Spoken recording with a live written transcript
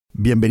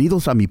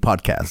Bienvenidos a mi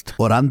podcast,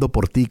 Orando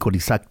por ti con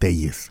Isaac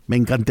Tellez. Me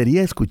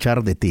encantaría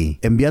escuchar de ti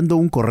enviando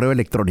un correo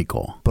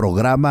electrónico,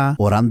 programa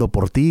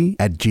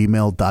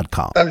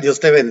orandoporti@gmail.com. Dios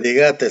te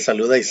bendiga, te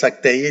saluda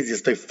Isaac Tellez y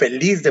estoy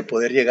feliz de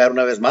poder llegar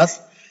una vez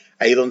más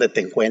ahí donde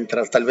te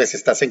encuentras. Tal vez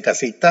estás en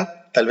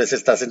casita, tal vez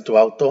estás en tu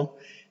auto,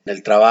 en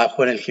el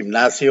trabajo, en el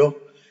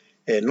gimnasio,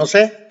 no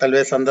sé, tal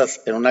vez andas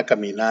en una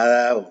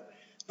caminada o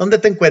donde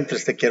te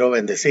encuentres. Te quiero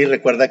bendecir.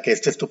 Recuerda que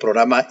este es tu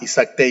programa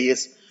Isaac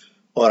Tellez,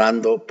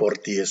 Orando por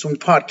ti. Es un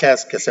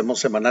podcast que hacemos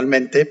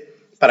semanalmente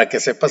para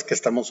que sepas que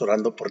estamos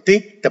orando por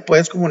ti. Te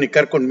puedes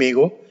comunicar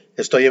conmigo.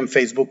 Estoy en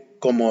Facebook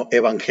como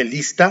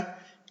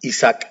Evangelista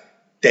Isaac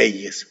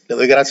Tellez. Le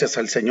doy gracias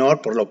al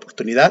Señor por la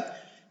oportunidad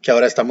que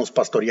ahora estamos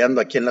pastoreando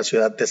aquí en la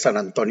ciudad de San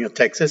Antonio,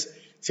 Texas.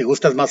 Si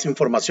gustas más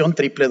información,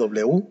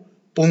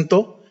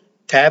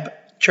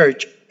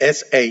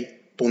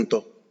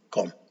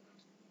 www.tabchurchsa.com.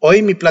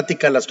 Hoy mi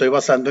plática la estoy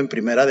basando en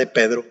Primera de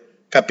Pedro,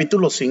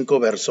 capítulo 5,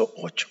 verso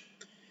 8.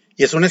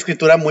 Y es una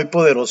escritura muy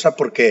poderosa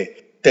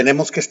porque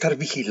tenemos que estar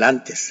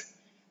vigilantes.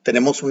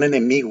 Tenemos un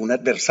enemigo, un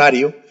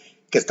adversario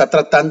que está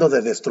tratando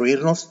de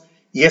destruirnos,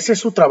 y ese es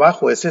su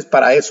trabajo.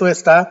 Para eso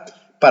está,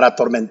 para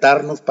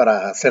atormentarnos,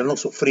 para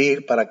hacernos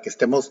sufrir, para que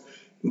estemos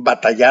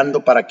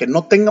batallando, para que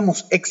no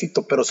tengamos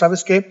éxito. Pero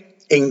 ¿sabes qué?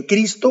 En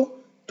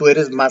Cristo tú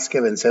eres más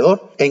que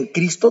vencedor. En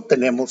Cristo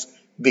tenemos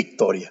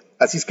victoria.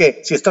 Así es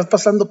que si estás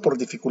pasando por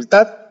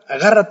dificultad,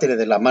 agárrate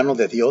de la mano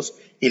de Dios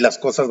y las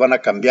cosas van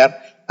a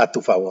cambiar a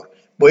tu favor.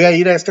 Voy a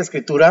ir a esta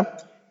escritura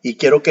y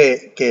quiero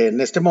que en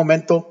este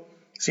momento,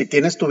 si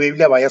tienes tu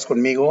Biblia, vayas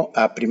conmigo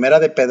a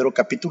Primera de Pedro,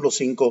 capítulo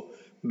 5,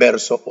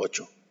 verso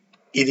 8.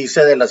 Y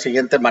dice de la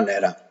siguiente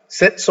manera: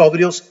 sed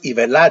sobrios y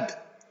velad,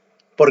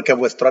 porque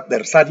vuestro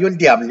adversario el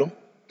diablo,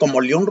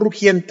 como león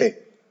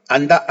rugiente,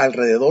 anda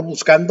alrededor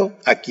buscando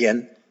a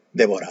quien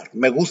devorar.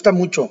 Me gusta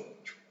mucho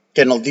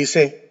que nos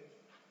dice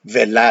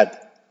velad,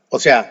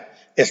 o sea,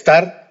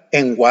 estar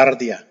en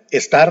guardia,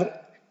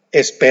 estar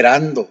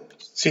esperando.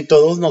 Si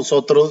todos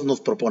nosotros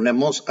nos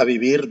proponemos a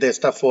vivir de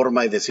esta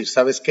forma y decir,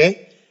 ¿sabes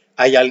qué?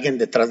 Hay alguien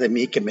detrás de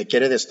mí que me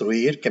quiere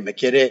destruir, que me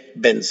quiere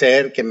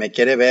vencer, que me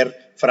quiere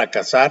ver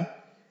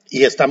fracasar,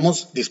 y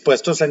estamos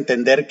dispuestos a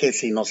entender que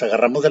si nos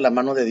agarramos de la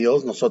mano de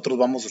Dios, nosotros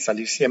vamos a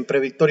salir siempre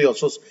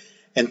victoriosos.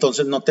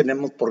 Entonces no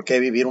tenemos por qué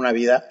vivir una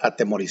vida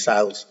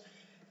atemorizados.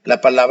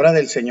 La palabra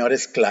del Señor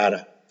es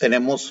clara.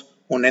 Tenemos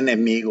un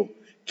enemigo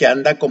que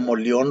anda como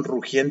león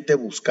rugiente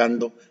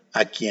buscando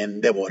a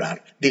quien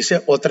devorar.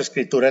 Dice otra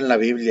escritura en la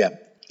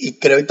Biblia, y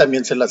creo que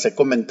también se las he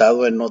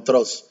comentado en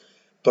otros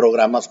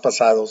programas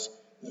pasados,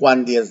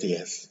 Juan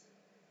 10:10.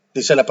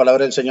 Dice la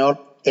palabra del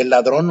Señor: el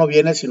ladrón no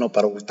viene sino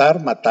para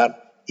hurtar,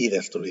 matar y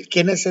destruir.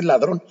 ¿Quién es el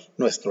ladrón?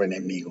 Nuestro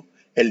enemigo,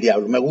 el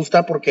diablo. Me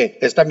gusta porque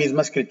esta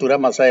misma escritura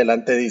más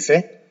adelante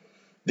dice,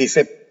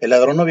 el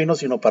ladrón no vino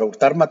sino para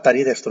hurtar, matar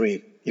y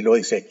destruir. Y luego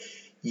dice,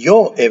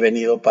 yo he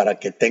venido para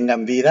que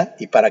tengan vida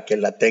y para que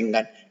la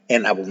tengan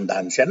en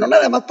abundancia. No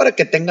nada más para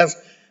que tengas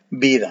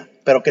vida,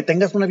 pero que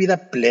tengas una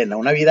vida plena,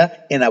 una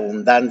vida en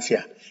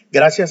abundancia.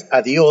 Gracias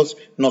a Dios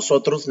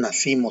nosotros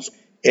nacimos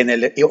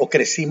o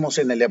crecimos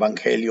en el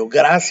Evangelio.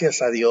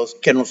 Gracias a Dios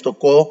que nos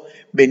tocó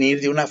venir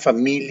de una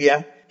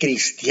familia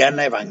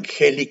cristiana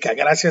evangélica.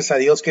 Gracias a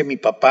Dios que mi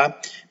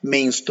papá me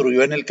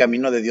instruyó en el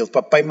camino de Dios.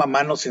 Papá y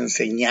mamá nos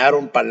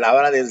enseñaron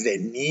palabra desde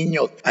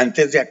niños.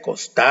 Antes de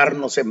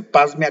acostarnos, en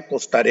paz me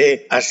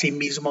acostaré, así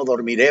mismo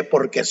dormiré,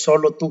 porque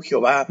solo tú,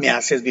 Jehová, me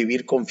haces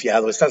vivir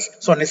confiado. Estas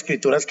son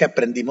escrituras que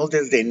aprendimos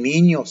desde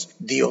niños.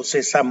 Dios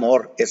es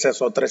amor. Esa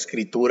es otra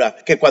escritura,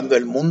 que cuando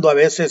el mundo a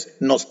veces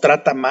nos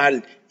trata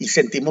mal y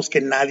sentimos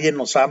que nadie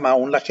nos ama,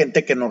 aún la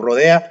gente que nos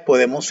rodea,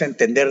 podemos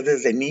entender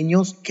desde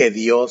niños que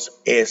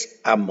Dios es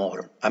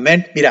amor.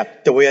 Amén.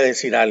 Mira, te voy a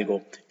decir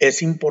algo.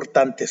 Es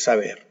importante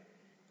saber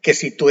que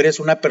si tú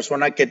eres una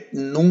persona que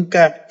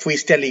nunca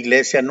fuiste a la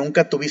iglesia,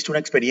 nunca tuviste una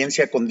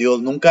experiencia con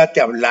Dios, nunca te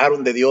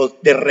hablaron de Dios,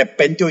 de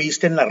repente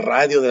oíste en la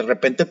radio, de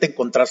repente te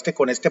encontraste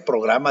con este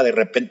programa, de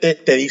repente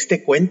te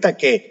diste cuenta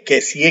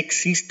que sí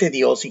existe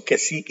Dios y que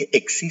sí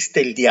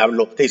existe el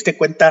diablo, te diste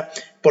cuenta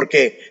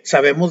porque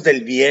sabemos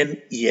del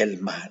bien y el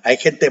mal. Hay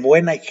gente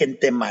buena, hay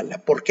gente mala.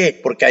 ¿Por qué?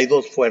 Porque hay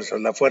dos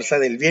fuerzas, la fuerza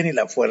del bien y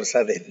la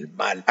fuerza del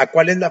mal. ¿A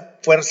cuál es la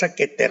fuerza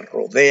que te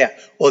rodea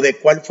o de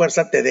cuál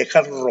fuerza te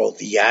dejas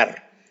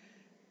rodear?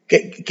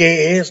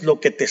 ¿Qué es lo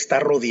que te está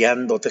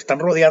rodeando? ¿Te están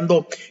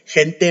rodeando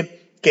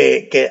gente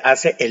que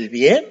hace el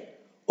bien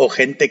o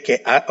gente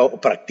que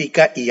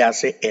practica y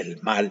hace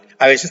el mal?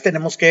 A veces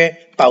tenemos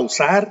que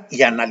pausar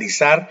y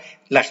analizar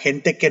la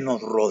gente que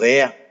nos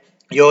rodea.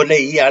 Yo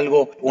leí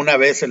algo una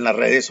vez en las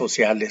redes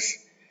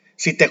sociales.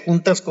 Si te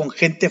juntas con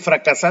gente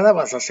fracasada,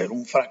 vas a ser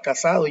un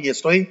fracasado. Y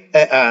estoy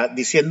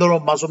diciéndolo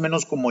más o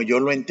menos como yo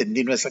lo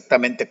entendí, no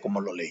exactamente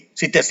como lo leí.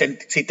 Si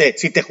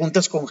te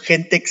juntas con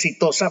gente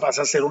exitosa, vas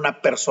a ser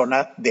una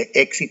persona de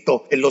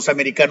éxito. Los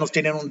americanos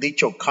tienen un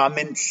dicho,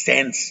 common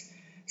sense,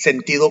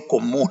 sentido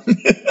común.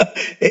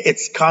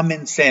 It's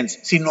common sense.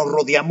 Si nos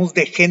rodeamos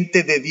de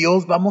gente de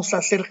Dios, vamos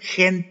a ser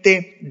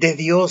gente de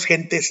Dios,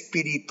 gente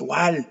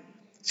espiritual.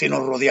 Si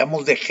nos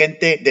rodeamos de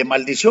gente de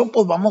maldición,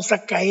 pues vamos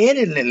a caer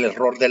en el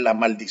error de la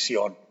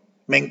maldición.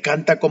 Me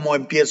encanta cómo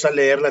empieza a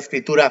leer la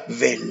escritura,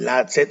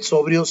 velad, sed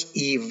sobrios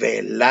y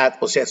velad,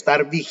 o sea,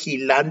 estar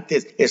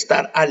vigilantes,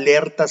 estar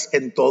alertas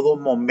en todo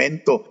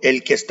momento.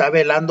 El que está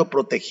velando,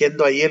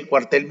 protegiendo ahí el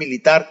cuartel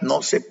militar,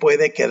 no se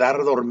puede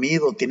quedar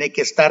dormido, tiene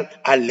que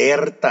estar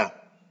alerta.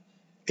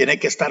 Tiene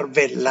que estar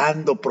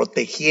velando,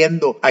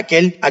 protegiendo.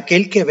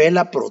 Aquel que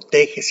vela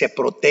protege, se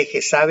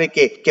protege, sabe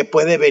que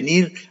puede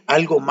venir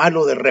algo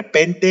malo de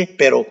repente,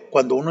 pero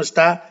cuando uno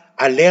está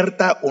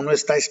alerta, uno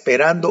está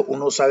esperando,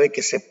 uno sabe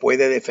que se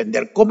puede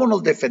defender. ¿Cómo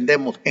nos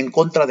defendemos en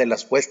contra de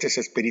las huestes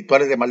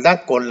espirituales de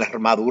maldad? Con la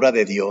armadura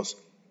de Dios.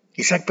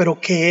 Isaac, ¿pero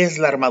qué es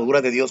la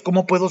armadura de Dios?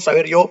 ¿Cómo puedo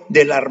saber yo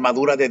de la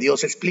armadura de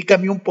Dios?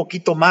 Explícame un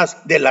poquito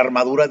más de la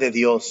armadura de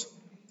Dios.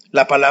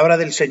 La palabra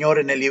del Señor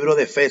en el libro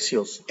de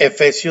Efesios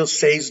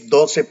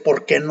 6:12,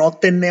 porque no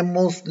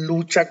tenemos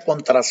lucha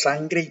contra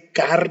sangre y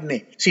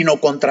carne, sino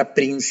contra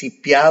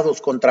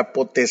principados, contra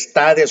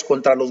potestades,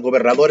 contra los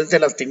gobernadores de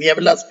las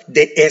tinieblas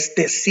de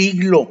este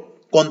siglo,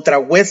 contra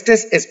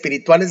huestes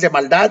espirituales de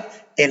maldad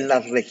en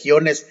las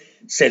regiones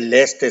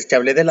celestes. Te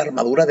hablé de la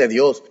armadura de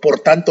Dios.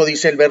 Por tanto,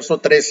 dice el verso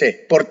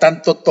 13, por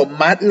tanto,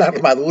 tomad la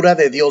armadura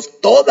de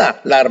Dios,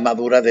 toda la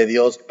armadura de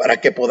Dios,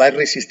 para que podáis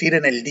resistir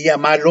en el día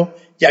malo,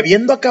 y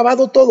habiendo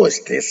acabado todo,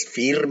 estés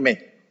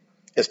firme.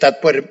 Estad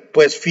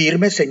pues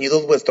firmes,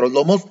 ceñidos vuestros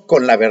lomos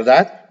con la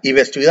verdad y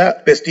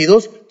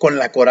vestidos con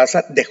la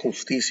coraza de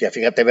justicia.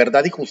 Fíjate,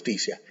 verdad y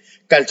justicia.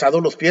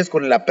 Calzados los pies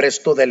con el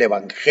apresto del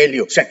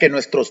evangelio. O sea, que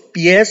nuestros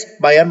pies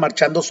vayan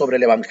marchando sobre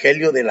el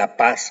evangelio de la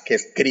paz, que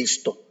es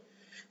Cristo.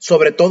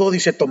 Sobre todo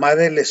dice,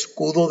 tomad el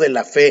escudo de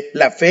la fe.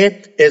 La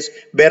fe es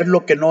ver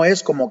lo que no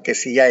es como que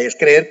sí ya es.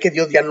 Creer que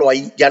Dios ya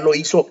lo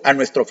hizo a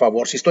nuestro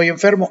favor. Si estoy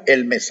enfermo,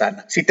 Él me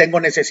sana. Si tengo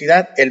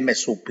necesidad, Él me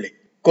suple.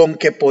 Con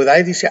que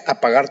podáis, dice,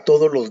 apagar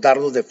todos los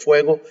dardos de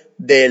fuego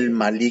del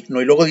maligno.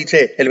 Y luego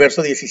dice el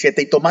verso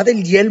 17, y tomad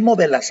el yelmo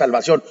de la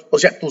salvación. O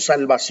sea, tu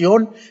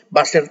salvación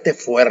va a hacerte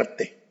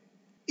fuerte.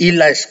 Y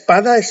la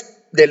espada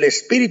del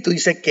Espíritu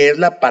dice que es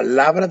la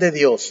palabra de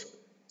Dios.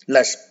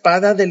 La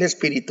espada del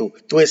Espíritu.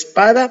 Tu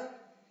espada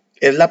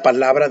es la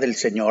palabra del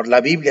Señor.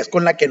 La Biblia es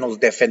con la que nos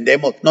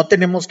defendemos. No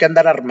tenemos que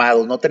andar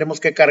armados, no tenemos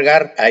que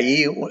cargar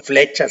ahí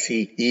flechas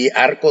y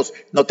arcos,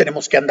 no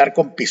tenemos que andar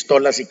con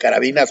pistolas y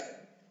carabinas.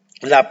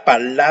 La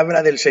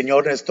palabra del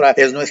Señor es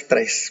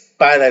nuestra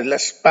espada, es la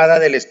espada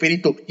del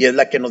Espíritu y es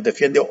la que nos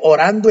defiende,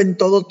 orando en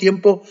todo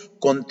tiempo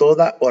con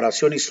toda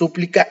oración y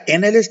súplica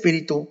en el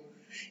Espíritu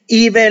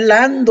y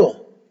velando.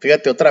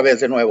 Fíjate otra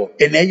vez de nuevo,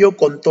 en ello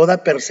con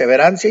toda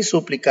perseverancia y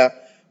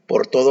súplica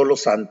por todos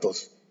los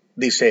santos,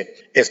 dice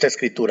esta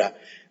escritura.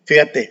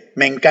 Fíjate,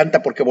 me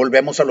encanta porque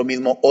volvemos a lo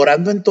mismo,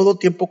 orando en todo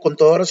tiempo con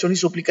toda oración y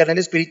súplica en el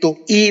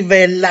Espíritu y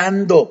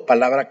velando,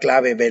 palabra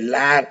clave,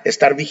 velar,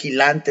 estar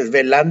vigilantes,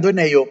 velando en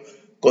ello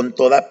con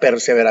toda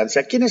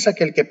perseverancia. ¿Quién es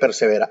aquel que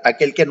persevera?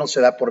 Aquel que no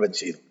se da por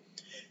vencido.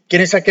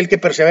 ¿Quién es aquel que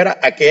persevera?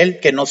 Aquel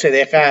que no se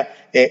deja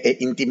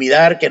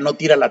intimidar, que no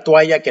tira la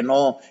toalla, que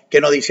no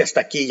dice hasta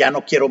aquí, ya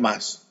no quiero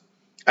más.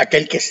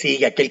 Aquel que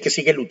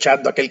sigue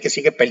luchando, aquel que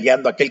sigue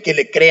peleando, aquel que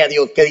le cree a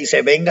Dios, que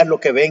dice, venga lo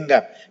que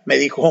venga. Me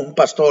dijo un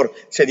pastor,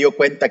 se dio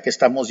cuenta que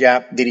estamos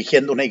ya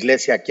dirigiendo una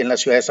iglesia aquí en la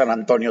ciudad de San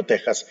Antonio,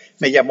 Texas.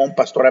 Me llamó un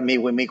pastor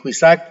amigo y me dijo,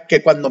 Isaac,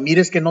 que cuando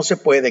mires que no se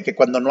puede, que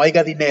cuando no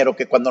haya dinero,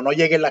 que cuando no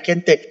llegue la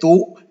gente,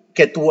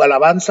 que tu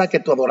alabanza, que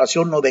tu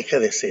adoración no deje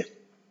de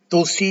ser.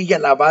 Tú sigue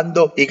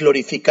alabando y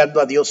glorificando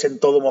a Dios en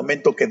todo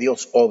momento, que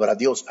Dios obra,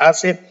 Dios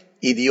hace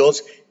y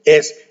Dios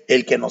es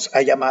el que nos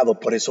ha llamado.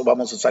 Por eso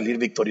vamos a salir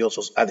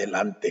victoriosos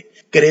adelante.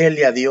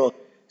 Créele a Dios.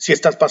 Si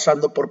estás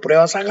pasando por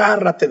pruebas,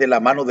 agárrate de la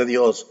mano de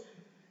Dios.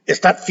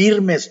 Estad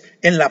firmes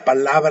en la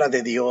palabra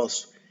de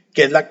Dios,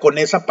 que es con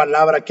esa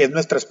palabra que es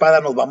nuestra espada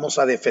nos vamos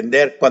a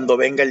defender cuando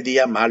venga el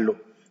día malo,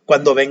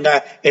 cuando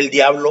venga el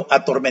diablo a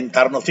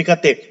atormentarnos.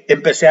 Fíjate,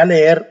 empecé a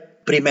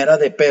leer Primera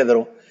de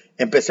Pedro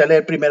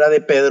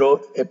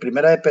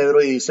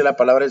y dice la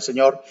palabra del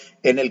Señor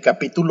en el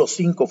capítulo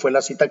 5, fue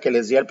la cita que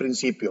les di al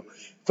principio,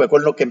 fue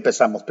con lo que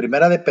empezamos.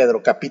 Primera de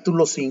Pedro,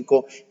 capítulo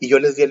 5, y yo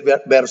les di el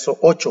verso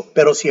 8,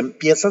 pero si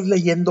empiezas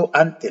leyendo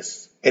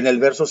antes, en el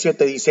verso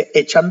 7 dice,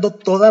 echando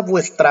toda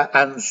vuestra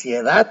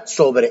ansiedad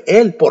sobre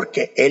Él,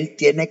 porque Él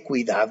tiene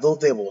cuidado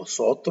de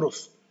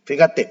vosotros.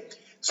 Fíjate,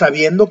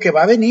 sabiendo que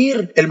va a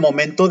venir el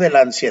momento de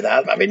la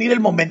ansiedad, va a venir el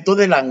momento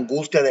de la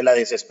angustia, de la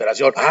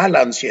desesperación.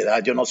 La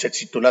ansiedad, yo no sé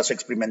si tú la has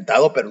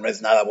experimentado, pero no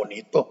es nada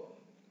bonito.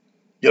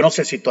 Yo no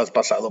sé si tú has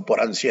pasado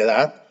por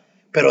ansiedad,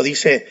 pero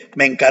dice,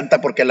 me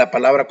encanta porque la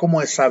palabra,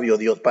 ¿cómo es sabio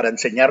Dios para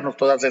enseñarnos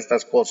todas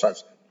estas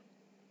cosas?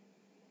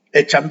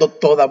 Echando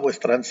toda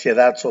vuestra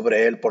ansiedad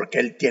sobre Él, porque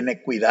Él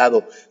tiene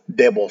cuidado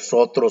de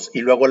vosotros.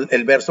 Y luego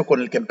el verso con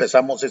el que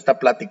empezamos esta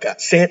plática,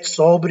 sed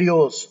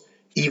sobrios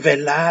y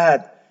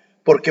velad,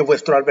 porque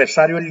vuestro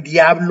adversario el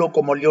diablo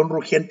como león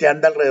rugiente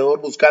anda alrededor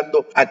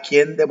buscando a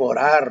quien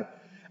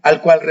devorar,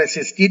 al cual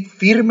resistid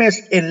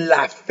firmes en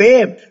la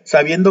fe,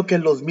 sabiendo que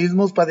los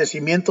mismos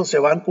padecimientos se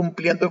van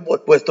cumpliendo en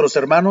vuestros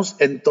hermanos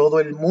en todo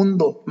el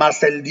mundo.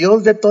 Mas el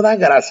Dios de toda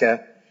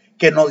gracia,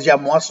 que nos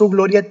llamó a su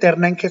gloria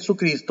eterna en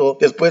Jesucristo,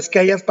 después que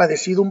hayas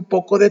padecido un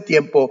poco de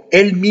tiempo,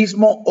 Él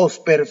mismo os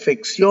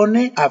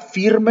perfeccione,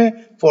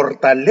 afirme,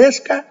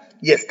 fortalezca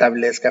y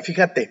establezca.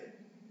 Fíjate,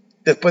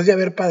 después de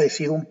haber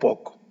padecido un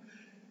poco.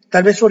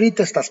 Tal vez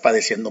ahorita estás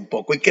padeciendo un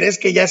poco y crees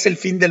que ya es el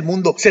fin del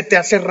mundo, se te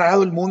ha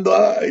cerrado el mundo,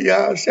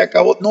 ya se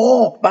acabó.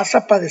 No, vas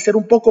a padecer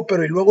un poco,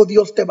 pero y luego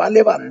Dios te va a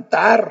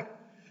levantar,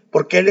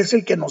 porque Él es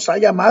el que nos ha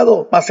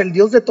llamado, mas el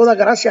Dios de toda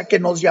gracia que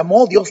nos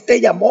llamó, Dios te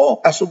llamó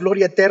a su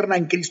gloria eterna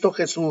en Cristo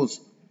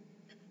Jesús.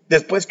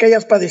 Después que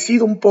hayas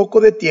padecido un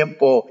poco de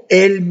tiempo,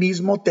 Él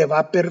mismo te va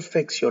a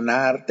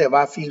perfeccionar, te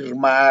va a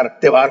afirmar,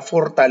 te va a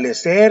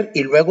fortalecer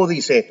y luego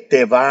dice,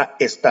 te va a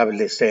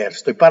establecer.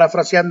 Estoy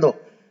parafraseando,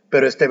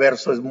 pero este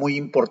verso es muy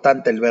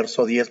importante, el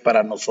verso 10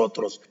 para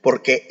nosotros,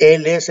 porque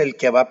Él es el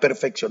que va a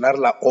perfeccionar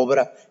la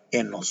obra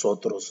en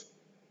nosotros.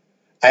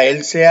 A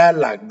Él sea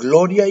la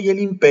gloria y el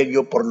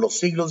imperio por los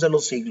siglos de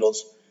los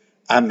siglos.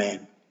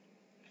 Amén.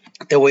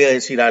 Te voy a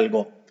decir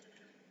algo.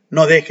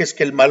 No dejes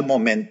que el mal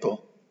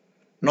momento,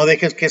 no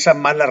dejes que esa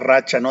mala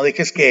racha, no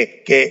dejes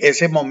que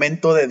ese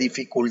momento de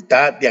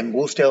dificultad, de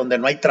angustia, donde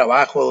no hay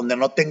trabajo, donde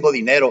no tengo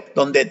dinero,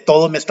 donde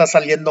todo me está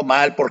saliendo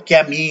mal, ¿por qué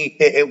a mí?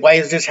 Why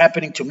is this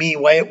happening to me?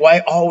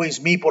 Why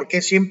always me? ¿Por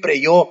qué siempre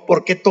yo?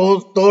 ¿Por qué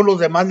todos los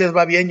demás les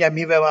va bien y a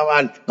mí me va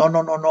mal?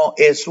 No,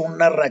 es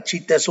una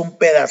rachita, es un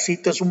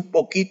pedacito, es un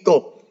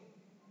poquito.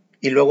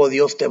 Y luego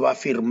Dios te va a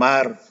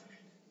afirmar,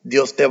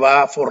 Dios te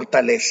va a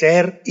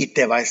fortalecer y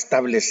te va a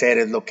establecer,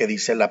 es lo que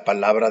dice la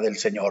palabra del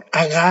Señor.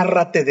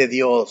 Agárrate de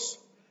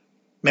Dios.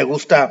 Me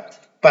gusta,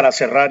 para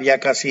cerrar ya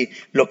casi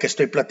lo que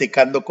estoy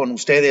platicando con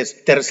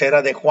ustedes,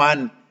 tercera de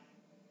Juan,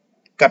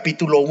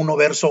 capítulo 1,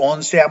 verso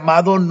 11.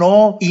 Amado,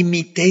 no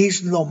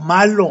imitéis lo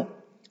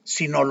malo,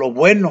 sino lo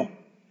bueno.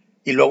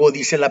 Y luego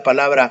dice la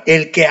palabra,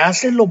 el que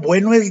hace lo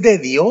bueno es de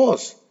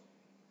Dios.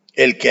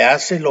 El que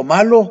hace lo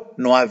malo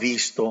no ha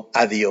visto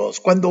a Dios.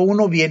 Cuando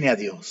uno viene a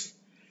Dios,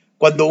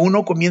 cuando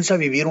uno comienza a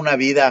vivir una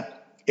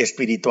vida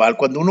espiritual,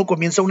 cuando uno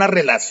comienza una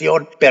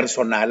relación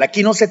personal,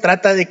 aquí no se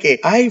trata de que,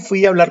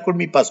 fui a hablar con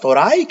mi pastor,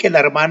 que la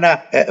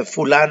hermana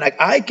fulana,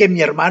 que mi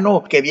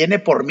hermano que viene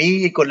por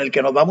mí y con el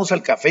que nos vamos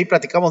al café y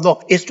platicamos. No,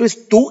 esto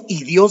es tú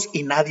y Dios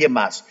y nadie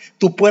más.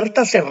 Tu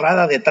puerta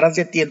cerrada detrás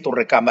de ti en tu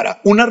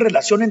recámara, una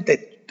relación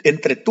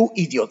entre tú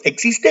y Dios.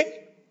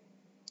 ¿Existe?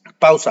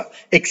 Pausa.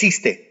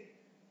 Existe.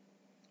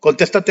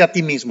 Contéstate a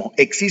ti mismo,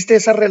 ¿existe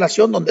esa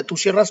relación donde tú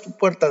cierras tu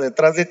puerta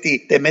detrás de ti,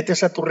 te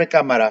metes a tu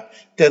recámara,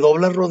 te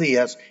doblas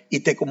rodillas y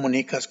te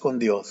comunicas con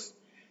Dios?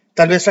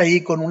 Tal vez ahí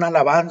con una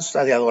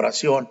alabanza de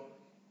adoración,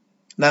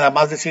 nada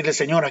más decirle,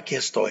 Señor, aquí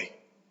estoy.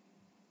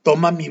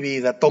 Toma mi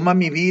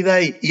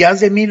vida y haz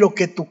de mí lo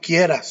que tú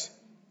quieras.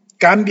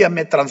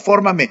 Cámbiame,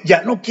 transfórmame.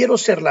 Ya no quiero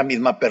ser la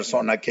misma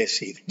persona que he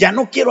sido. Ya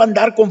no quiero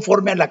andar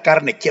conforme a la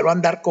carne, quiero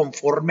andar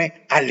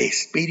conforme al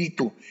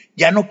Espíritu.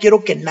 Ya no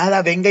quiero que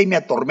nada venga y me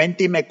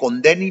atormente y me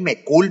condene y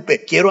me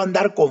culpe. Quiero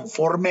andar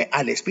conforme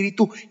al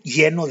Espíritu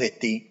lleno de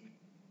ti,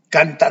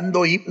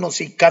 cantando himnos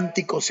y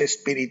cánticos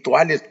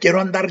espirituales.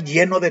 Quiero andar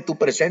lleno de tu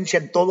presencia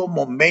en todo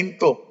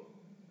momento.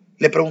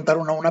 Le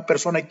preguntaron a una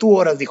persona, ¿y tú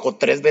oras? Dijo,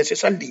 3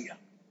 veces al día.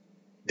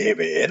 ¿De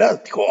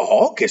veras?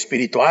 Dijo, qué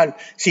espiritual.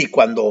 Sí,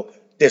 cuando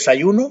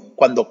desayuno,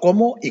 cuando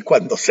como y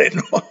cuando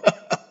ceno.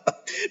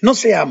 No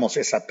seamos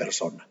esa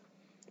persona.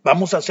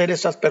 Vamos a ser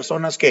esas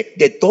personas que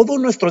de todo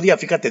nuestro día,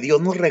 fíjate,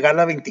 Dios nos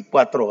regala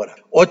 24 horas.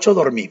 8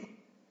 dormimos.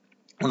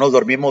 Unos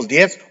dormimos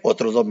 10,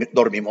 otros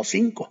dormimos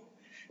 5.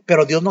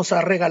 Pero Dios nos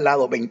ha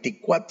regalado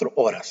 24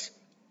 horas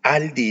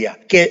al día.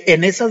 Que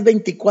en esas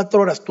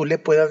 24 horas tú le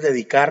puedas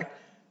dedicar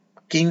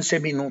 15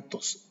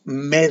 minutos,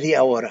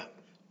 media hora,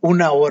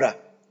 1 hora,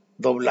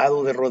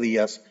 doblado de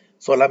rodillas,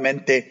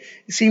 solamente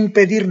sin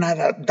pedir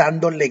nada,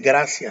 dándole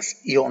gracias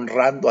y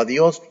honrando a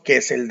Dios, que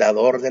es el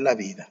dador de la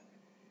vida.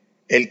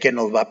 El que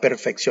nos va a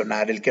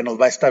perfeccionar, el que nos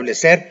va a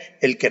establecer,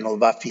 el que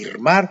nos va a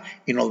firmar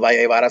y nos va a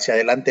llevar hacia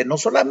adelante, no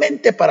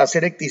solamente para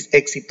ser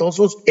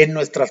exitosos en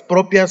nuestras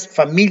propias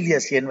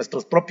familias y en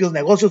nuestros propios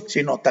negocios,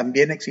 sino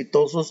también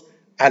exitosos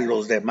a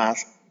los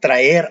demás.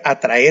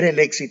 Atraer el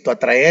éxito,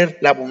 atraer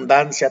la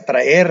abundancia,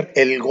 atraer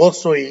el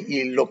gozo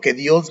y lo que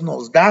Dios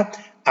nos da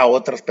a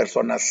otras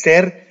personas,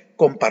 ser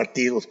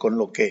compartidos con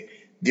lo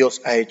que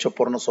Dios ha hecho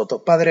por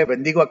nosotros. Padre,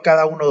 bendigo a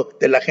cada uno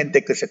de la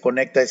gente que se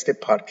conecta a este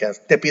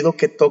podcast. Te pido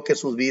que toque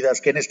sus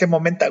vidas, que en este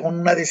momento hagan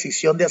una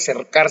decisión de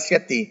acercarse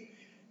a ti.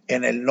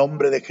 En el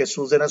nombre de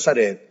Jesús de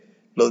Nazaret,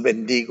 los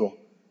bendigo.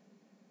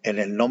 En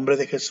el nombre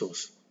de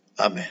Jesús.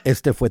 Amén.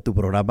 Este fue tu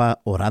programa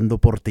Orando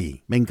por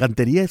ti. Me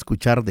encantaría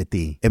escuchar de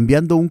ti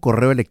enviando un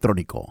correo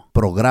electrónico.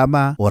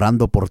 Programa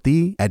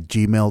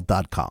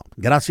orandoporti@gmail.com.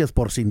 Gracias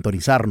por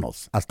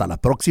sintonizarnos. Hasta la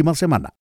próxima semana.